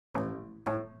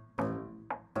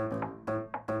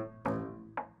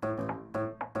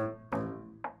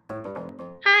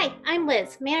Hi, I'm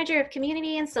Liz, Manager of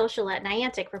Community and Social at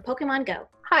Niantic for Pokémon Go.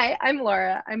 Hi, I'm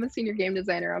Laura. I'm a senior game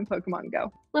designer on Pokémon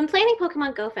Go. When planning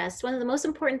Pokémon Go Fest, one of the most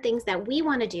important things that we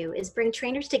want to do is bring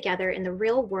trainers together in the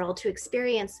real world to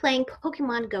experience playing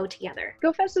Pokémon Go together.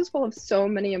 Go Fest is full of so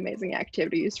many amazing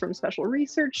activities, from special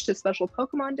research to special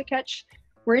Pokémon to catch.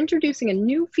 We're introducing a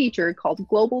new feature called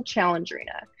Global Challenge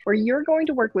Arena, where you're going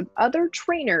to work with other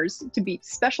trainers to beat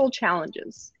special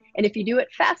challenges. And if you do it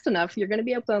fast enough, you're going to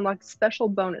be able to unlock special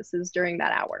bonuses during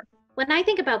that hour. When I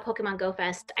think about Pokémon Go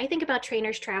Fest, I think about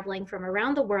trainers traveling from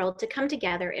around the world to come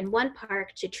together in one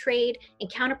park to trade,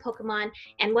 encounter Pokémon,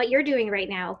 and what you're doing right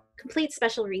now, complete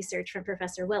special research from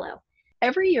Professor Willow.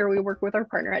 Every year we work with our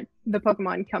partner at the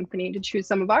Pokémon Company to choose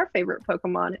some of our favorite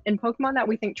Pokémon and Pokémon that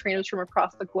we think trainers from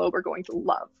across the globe are going to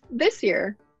love. This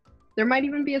year, there might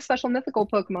even be a special mythical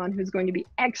Pokémon who's going to be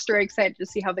extra excited to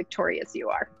see how victorious you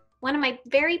are. One of my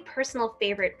very personal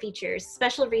favorite features,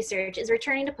 special research, is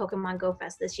returning to Pokémon Go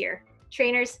Fest this year.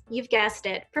 Trainers, you've guessed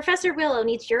it. Professor Willow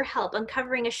needs your help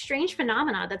uncovering a strange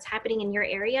phenomena that's happening in your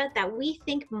area that we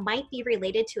think might be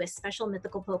related to a special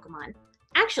mythical Pokémon.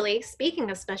 Actually,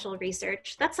 speaking of special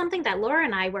research, that's something that Laura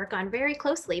and I work on very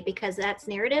closely because that's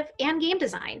narrative and game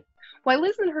design. While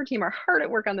Liz and her team are hard at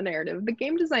work on the narrative, the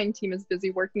game design team is busy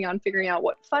working on figuring out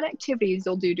what fun activities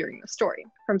you'll do during the story.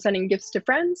 From sending gifts to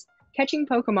friends, catching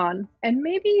Pokemon, and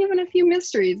maybe even a few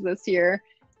mysteries this year,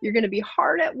 you're going to be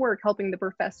hard at work helping the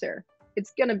professor.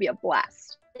 It's going to be a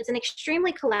blast. It's an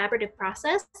extremely collaborative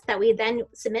process that we then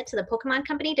submit to the Pokémon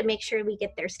Company to make sure we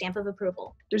get their stamp of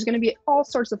approval. There's going to be all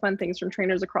sorts of fun things from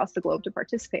trainers across the globe to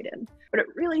participate in, but it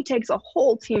really takes a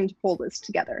whole team to pull this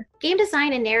together. Game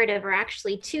design and narrative are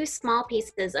actually two small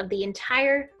pieces of the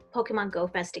entire Pokémon Go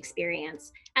Fest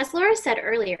experience. As Laura said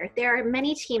earlier, there are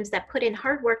many teams that put in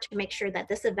hard work to make sure that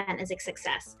this event is a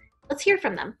success. Let's hear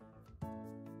from them.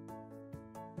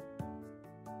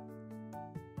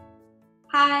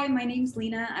 Hi, my name's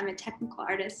Lena. I'm a technical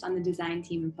artist on the design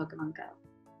team in Pokémon Go.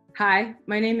 Hi,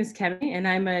 my name is Kevin, and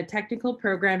I'm a technical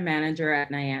program manager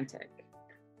at Niantic.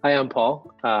 Hi, I'm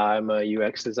Paul. I'm a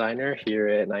UX designer here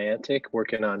at Niantic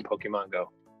working on Pokémon Go.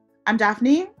 I'm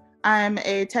Daphne. I'm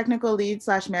a technical lead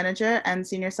 / manager and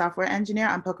senior software engineer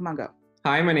on Pokémon Go.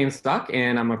 Hi, my name's Stock,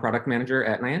 and I'm a product manager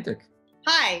at Niantic.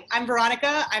 Hi, I'm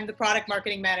Veronica. I'm the product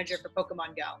marketing manager for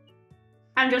Pokémon Go.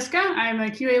 I'm Jessica. I'm a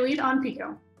QA lead on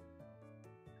Pico.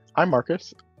 I'm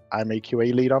Marcus. I'm a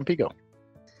QA lead on Pico.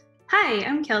 Hi,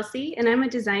 I'm Kelsey, and I'm a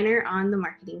designer on the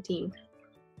marketing team.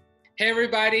 Hey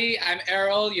everybody, I'm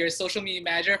Errol, your social media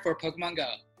manager for Pokémon Go.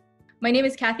 My name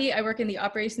is Kathy. I work in the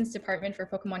operations department for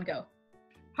Pokémon Go.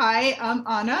 Hi, I'm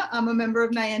Anna. I'm a member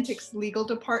of Niantic's legal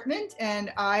department,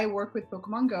 and I work with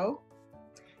Pokémon Go.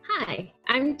 Hi,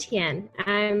 I'm Tian.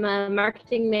 I'm a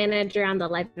marketing manager on the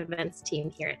live events team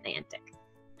here at Niantic.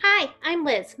 Hi, I'm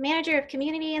Liz, Manager of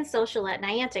Community and Social at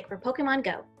Niantic for Pokémon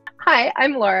Go. Hi,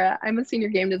 I'm Laura. I'm a senior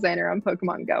game designer on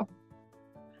Pokémon Go.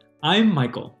 I'm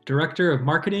Michael, Director of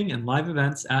Marketing and Live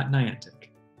Events at Niantic.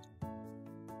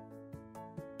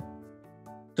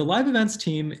 The live events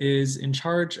team is in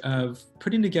charge of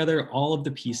putting together all of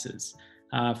the pieces,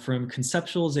 from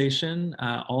conceptualization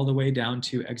all the way down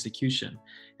to execution,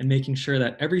 and making sure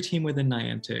that every team within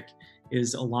Niantic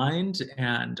is aligned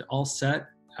and all set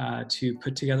to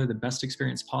put together the best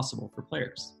experience possible for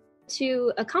players.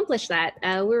 To accomplish that,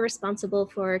 we're responsible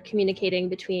for communicating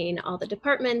between all the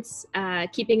departments,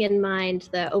 keeping in mind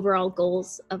the overall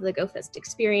goals of the GoFest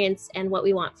experience and what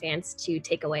we want fans to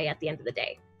take away at the end of the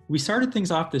day. We started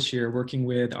things off this year working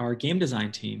with our game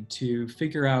design team to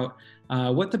figure out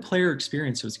what the player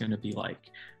experience was going to be like,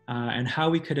 and how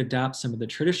we could adapt some of the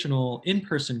traditional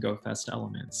in-person GoFest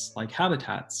elements, like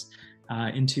habitats,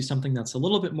 into something that's a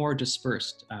little bit more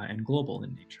dispersed and global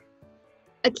in nature.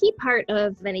 A key part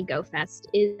of any GoFest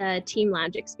is a team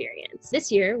lounge experience. This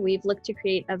year, we've looked to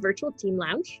create a virtual team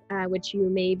lounge, which you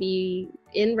may be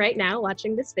in right now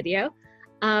watching this video.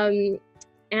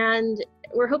 And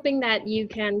we're hoping that you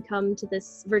can come to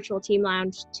this virtual team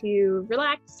lounge to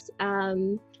relax,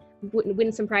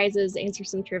 win some prizes, answer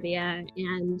some trivia,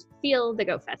 and feel the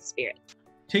GoFest spirit.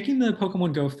 Taking the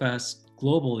Pokemon Go Fest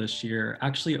global this year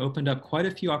actually opened up quite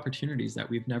a few opportunities that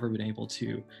we've never been able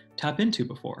to tap into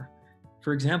before.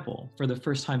 For example, for the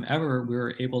first time ever, we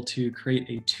were able to create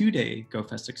a 2-day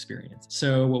GoFest experience.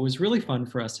 So what was really fun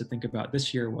for us to think about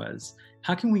this year was,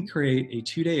 how can we create a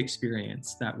 2-day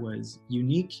experience that was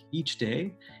unique each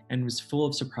day and was full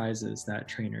of surprises that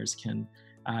trainers can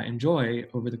enjoy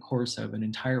over the course of an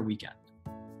entire weekend?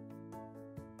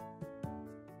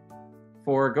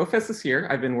 For GoFest this year,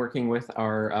 I've been working with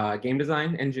our game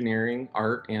design, engineering,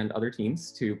 art, and other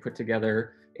teams to put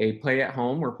together a play at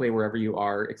home or play wherever you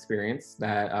are experience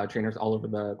that trainers all over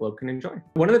the globe can enjoy.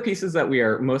 One of the pieces that we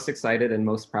are most excited and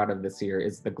most proud of this year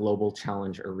is the Global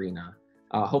Challenge Arena.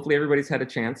 Hopefully everybody's had a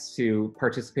chance to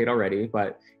participate already,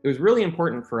 but it was really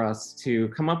important for us to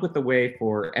come up with a way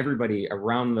for everybody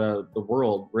around the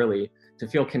world really to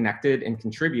feel connected and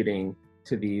contributing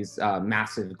to these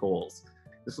massive goals.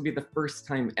 This will be the first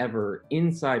time ever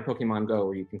inside Pokemon Go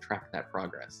where you can track that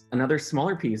progress. Another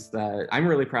smaller piece that I'm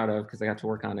really proud of because I got to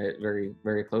work on it very,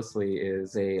 very closely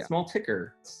is a small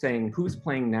ticker saying who's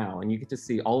playing now. And you get to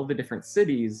see all of the different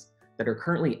cities that are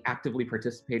currently actively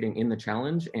participating in the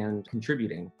challenge and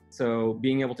contributing. So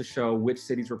being able to show which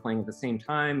cities were playing at the same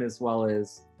time, as well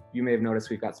as you may have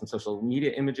noticed we've got some social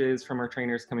media images from our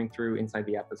trainers coming through inside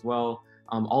the app as well.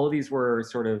 All of these were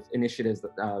sort of initiatives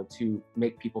that, to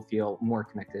make people feel more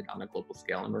connected on a global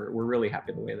scale, and we're really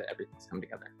happy the way that everything's come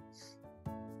together.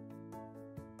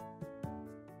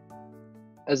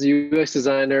 As a UX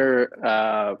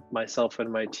designer, myself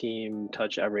and my team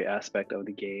touch every aspect of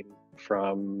the game,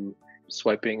 from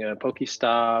swiping a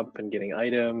Pokestop and getting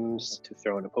items, to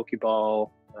throwing a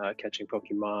Pokeball, catching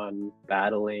Pokemon,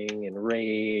 battling in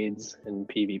raids and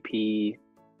PvP.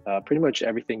 Pretty much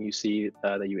everything you see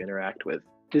that you interact with.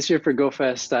 This year for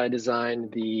GoFest, I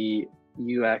designed the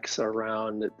UX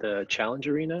around the challenge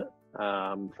arena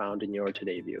found in your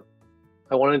Today view.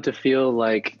 I wanted to feel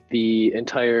like the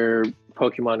entire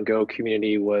Pokemon Go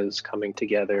community was coming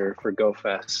together for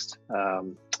GoFest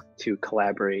to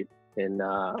collaborate in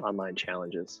online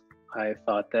challenges. I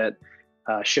thought that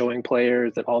showing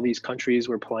players that all these countries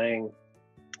were playing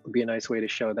would be a nice way to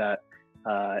show that.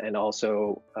 And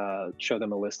also show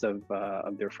them a list of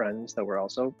their friends that were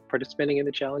also participating in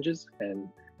the challenges, and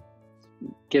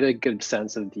get a good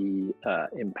sense of the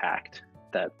impact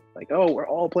that, like, oh, we're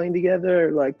all playing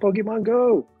together, like Pokemon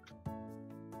Go.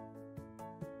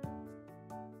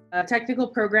 A technical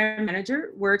program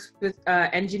manager works with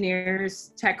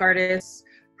engineers, tech artists,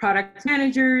 product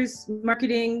managers,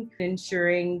 marketing,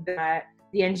 ensuring that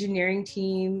the engineering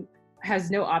team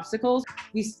has no obstacles.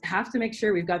 We have to make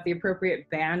sure we've got the appropriate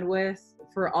bandwidth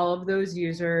for all of those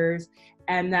users,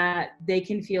 and that they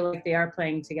can feel like they are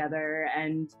playing together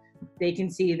and they can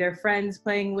see their friends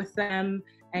playing with them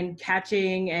and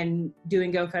catching and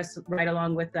doing GoFest right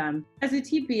along with them. As a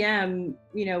TPM,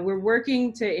 we're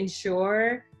working to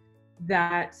ensure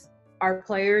that our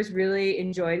players really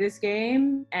enjoy this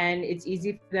game and it's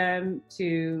easy for them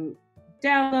to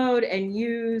download and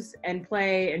use and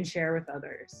play and share with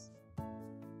others.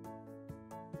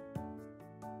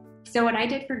 So what I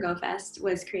did for GoFest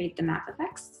was create the map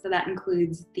effects. So that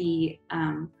includes the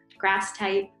grass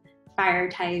type, fire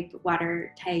type,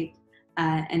 water type,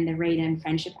 and the raid and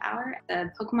friendship hour.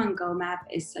 The Pokemon Go map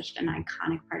is such an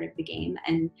iconic part of the game,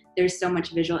 and there's so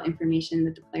much visual information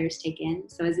that the players take in.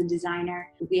 So as a designer,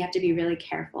 we have to be really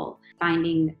careful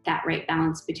finding that right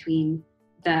balance between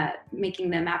making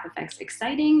the map effects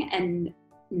exciting and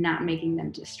not making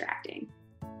them distracting.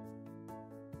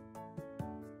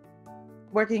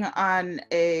 Working on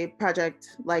a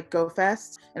project like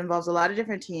GoFest, it involves a lot of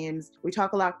different teams. We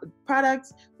talk a lot with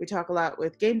products, we talk a lot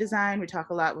with game design, we talk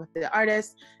a lot with the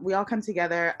artists. We all come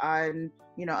together on,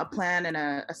 a plan and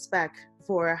a spec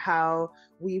for how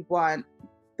we want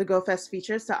the GoFest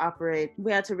features to operate.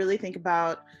 We had to really think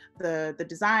about the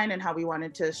design and how we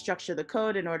wanted to structure the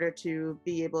code in order to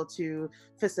be able to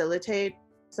facilitate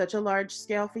such a large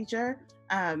scale feature.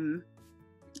 And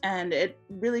it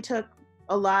really took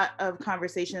a lot of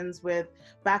conversations with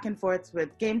back and forths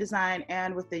with game design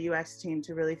and with the UX team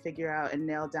to really figure out and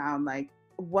nail down like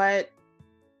what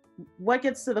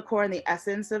gets to the core and the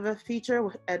essence of a feature,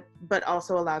 but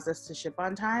also allows us to ship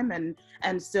on time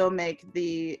and still make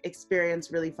the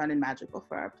experience really fun and magical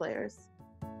for our players.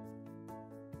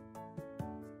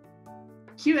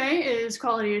 QA is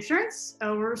quality assurance.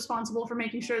 We're responsible for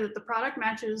making sure that the product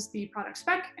matches the product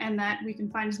spec and that we can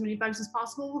find as many bugs as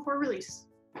possible before release.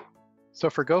 So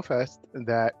for GoFest,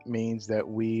 that means that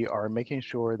we are making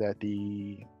sure that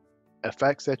the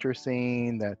effects that you're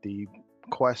seeing, that the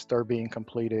quests are being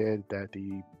completed, that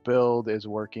the build is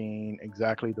working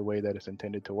exactly the way that it's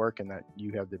intended to work, and that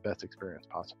you have the best experience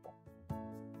possible.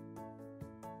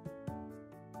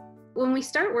 When we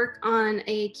start work on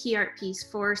a key art piece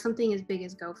for something as big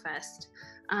as GoFest,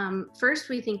 first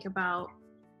we think about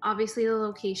obviously the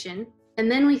location, and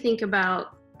then we think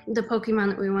about the Pokemon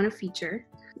that we want to feature,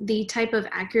 the type of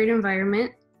accurate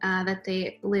environment that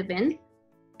they live in,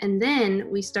 and then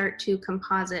we start to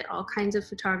composite all kinds of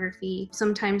photography,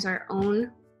 sometimes our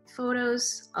own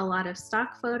photos, a lot of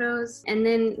stock photos, and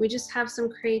then we just have some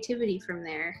creativity from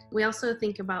there. We also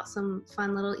think about some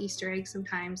fun little Easter eggs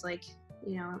sometimes, like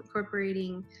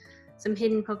incorporating some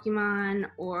hidden Pokemon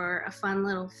or a fun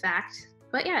little fact.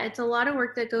 But yeah, it's a lot of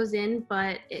work that goes in,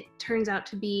 but it turns out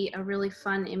to be a really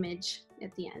fun image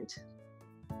at the end.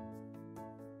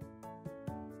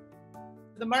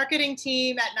 The marketing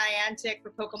team at Niantic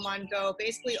for Pokemon Go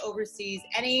basically oversees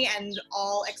any and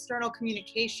all external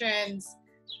communications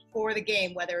for the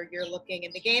game, whether you're looking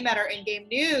in the game at our in-game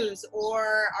news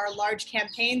or our large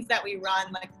campaigns that we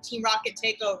run, like the Team Rocket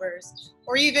takeovers,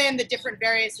 or even the different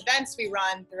various events we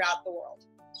run throughout the world.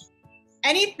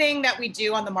 Anything that we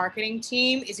do on the marketing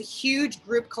team is a huge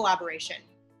group collaboration.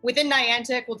 Within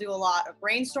Niantic, we'll do a lot of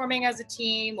brainstorming as a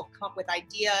team. We'll come up with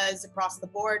ideas across the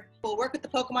board. We'll work with the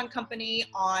Pokemon Company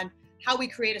on how we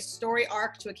create a story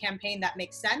arc to a campaign that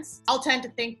makes sense. I'll tend to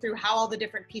think through how all the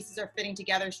different pieces are fitting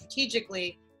together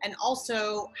strategically, and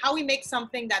also how we make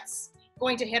something that's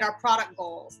going to hit our product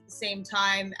goals at the same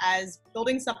time as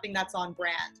building something that's on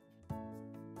brand.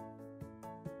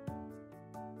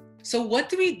 So what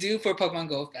do we do for Pokemon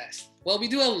Go Fest? Well, we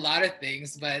do a lot of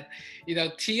things, but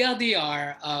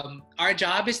TLDR, our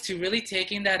job is to really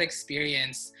take in that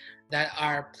experience that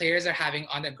our players are having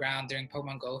on the ground during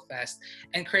Pokemon Go Fest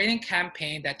and creating a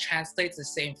campaign that translates the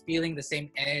same feeling, the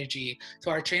same energy to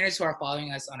our trainers who are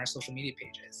following us on our social media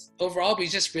pages. Overall, we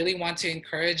just really want to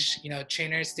encourage,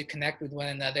 trainers to connect with one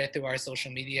another through our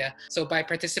social media. So by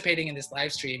participating in this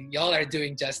live stream, y'all are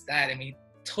doing just that, and we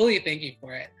totally thank you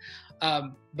for it.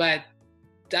 But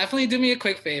definitely do me a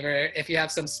quick favor. If you have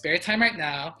some spare time right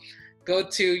now, go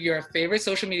to your favorite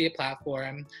social media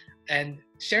platform and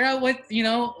share out what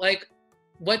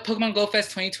Pokemon Go Fest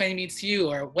 2020 means to you,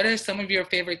 or what are some of your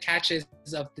favorite catches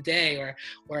of the day, or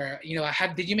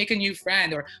did you make a new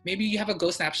friend, or maybe you have a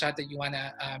Go snapshot that you want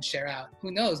to share out.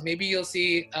 Who knows? Maybe you'll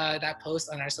see that post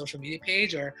on our social media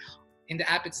page or in the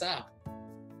app itself.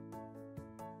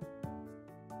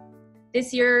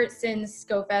 This year, since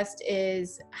GoFest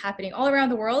is happening all around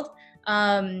the world,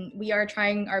 we are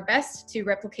trying our best to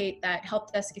replicate that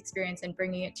help desk experience and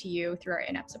bringing it to you through our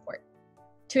in-app support.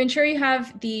 To ensure you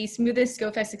have the smoothest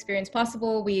GoFest experience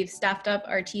possible, we've staffed up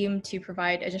our team to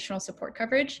provide additional support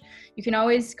coverage. You can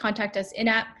always contact us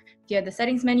in-app via the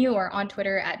settings menu or on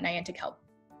Twitter at Niantic Help.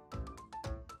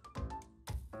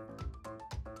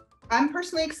 I'm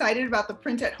personally excited about the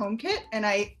print at home kit, and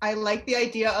I like the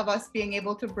idea of us being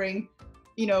able to bring,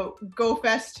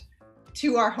 GoFest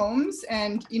to our homes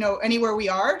and, anywhere we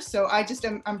are. So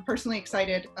I'm personally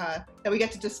excited that we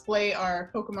get to display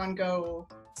our Pokemon Go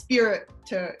spirit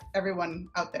to everyone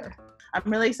out there.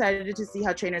 I'm really excited to see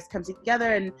how trainers come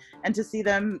together and to see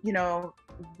them,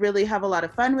 really have a lot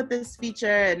of fun with this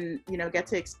feature and, get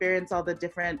to experience all the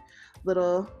different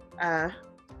little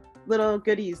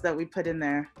goodies that we put in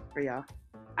there for y'all.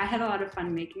 I had a lot of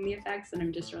fun making the effects, and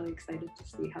I'm just really excited to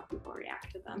see how people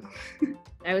react to them.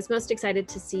 I was most excited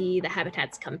to see the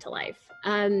habitats come to life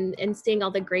and seeing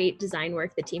all the great design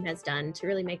work the team has done to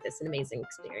really make this an amazing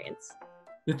experience.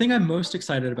 The thing I'm most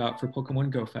excited about for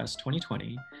Pokemon Go Fest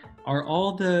 2020 are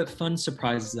all the fun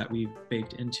surprises that we've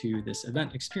baked into this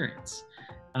event experience.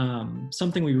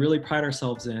 Something we really pride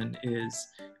ourselves in is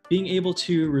being able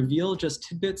to reveal just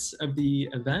tidbits of the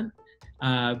event,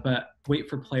 but wait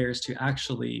for players to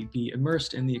actually be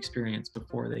immersed in the experience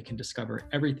before they can discover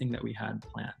everything that we had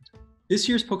planned. This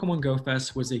year's Pokemon Go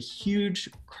Fest was a huge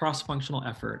cross-functional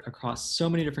effort across so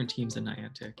many different teams in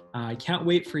Niantic. I can't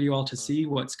wait for you all to see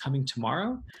what's coming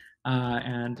tomorrow,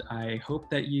 and I hope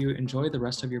that you enjoy the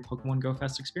rest of your Pokemon Go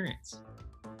Fest experience.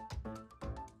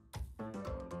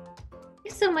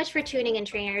 Thanks so much for tuning in,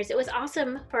 trainers. It was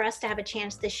awesome for us to have a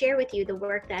chance to share with you the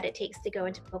work that it takes to go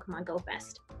into Pokemon Go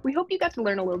Fest. We hope you got to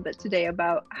learn a little bit today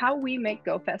about how we make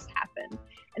GoFest happen.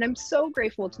 And I'm so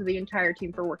grateful to the entire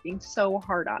team for working so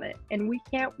hard on it. And we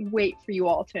can't wait for you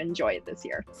all to enjoy it this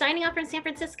year. Signing off from San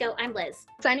Francisco, I'm Liz.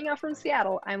 Signing off from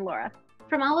Seattle, I'm Laura.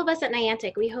 From all of us at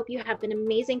Niantic, we hope you have an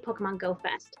amazing Pokemon Go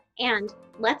Fest. And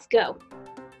let's go!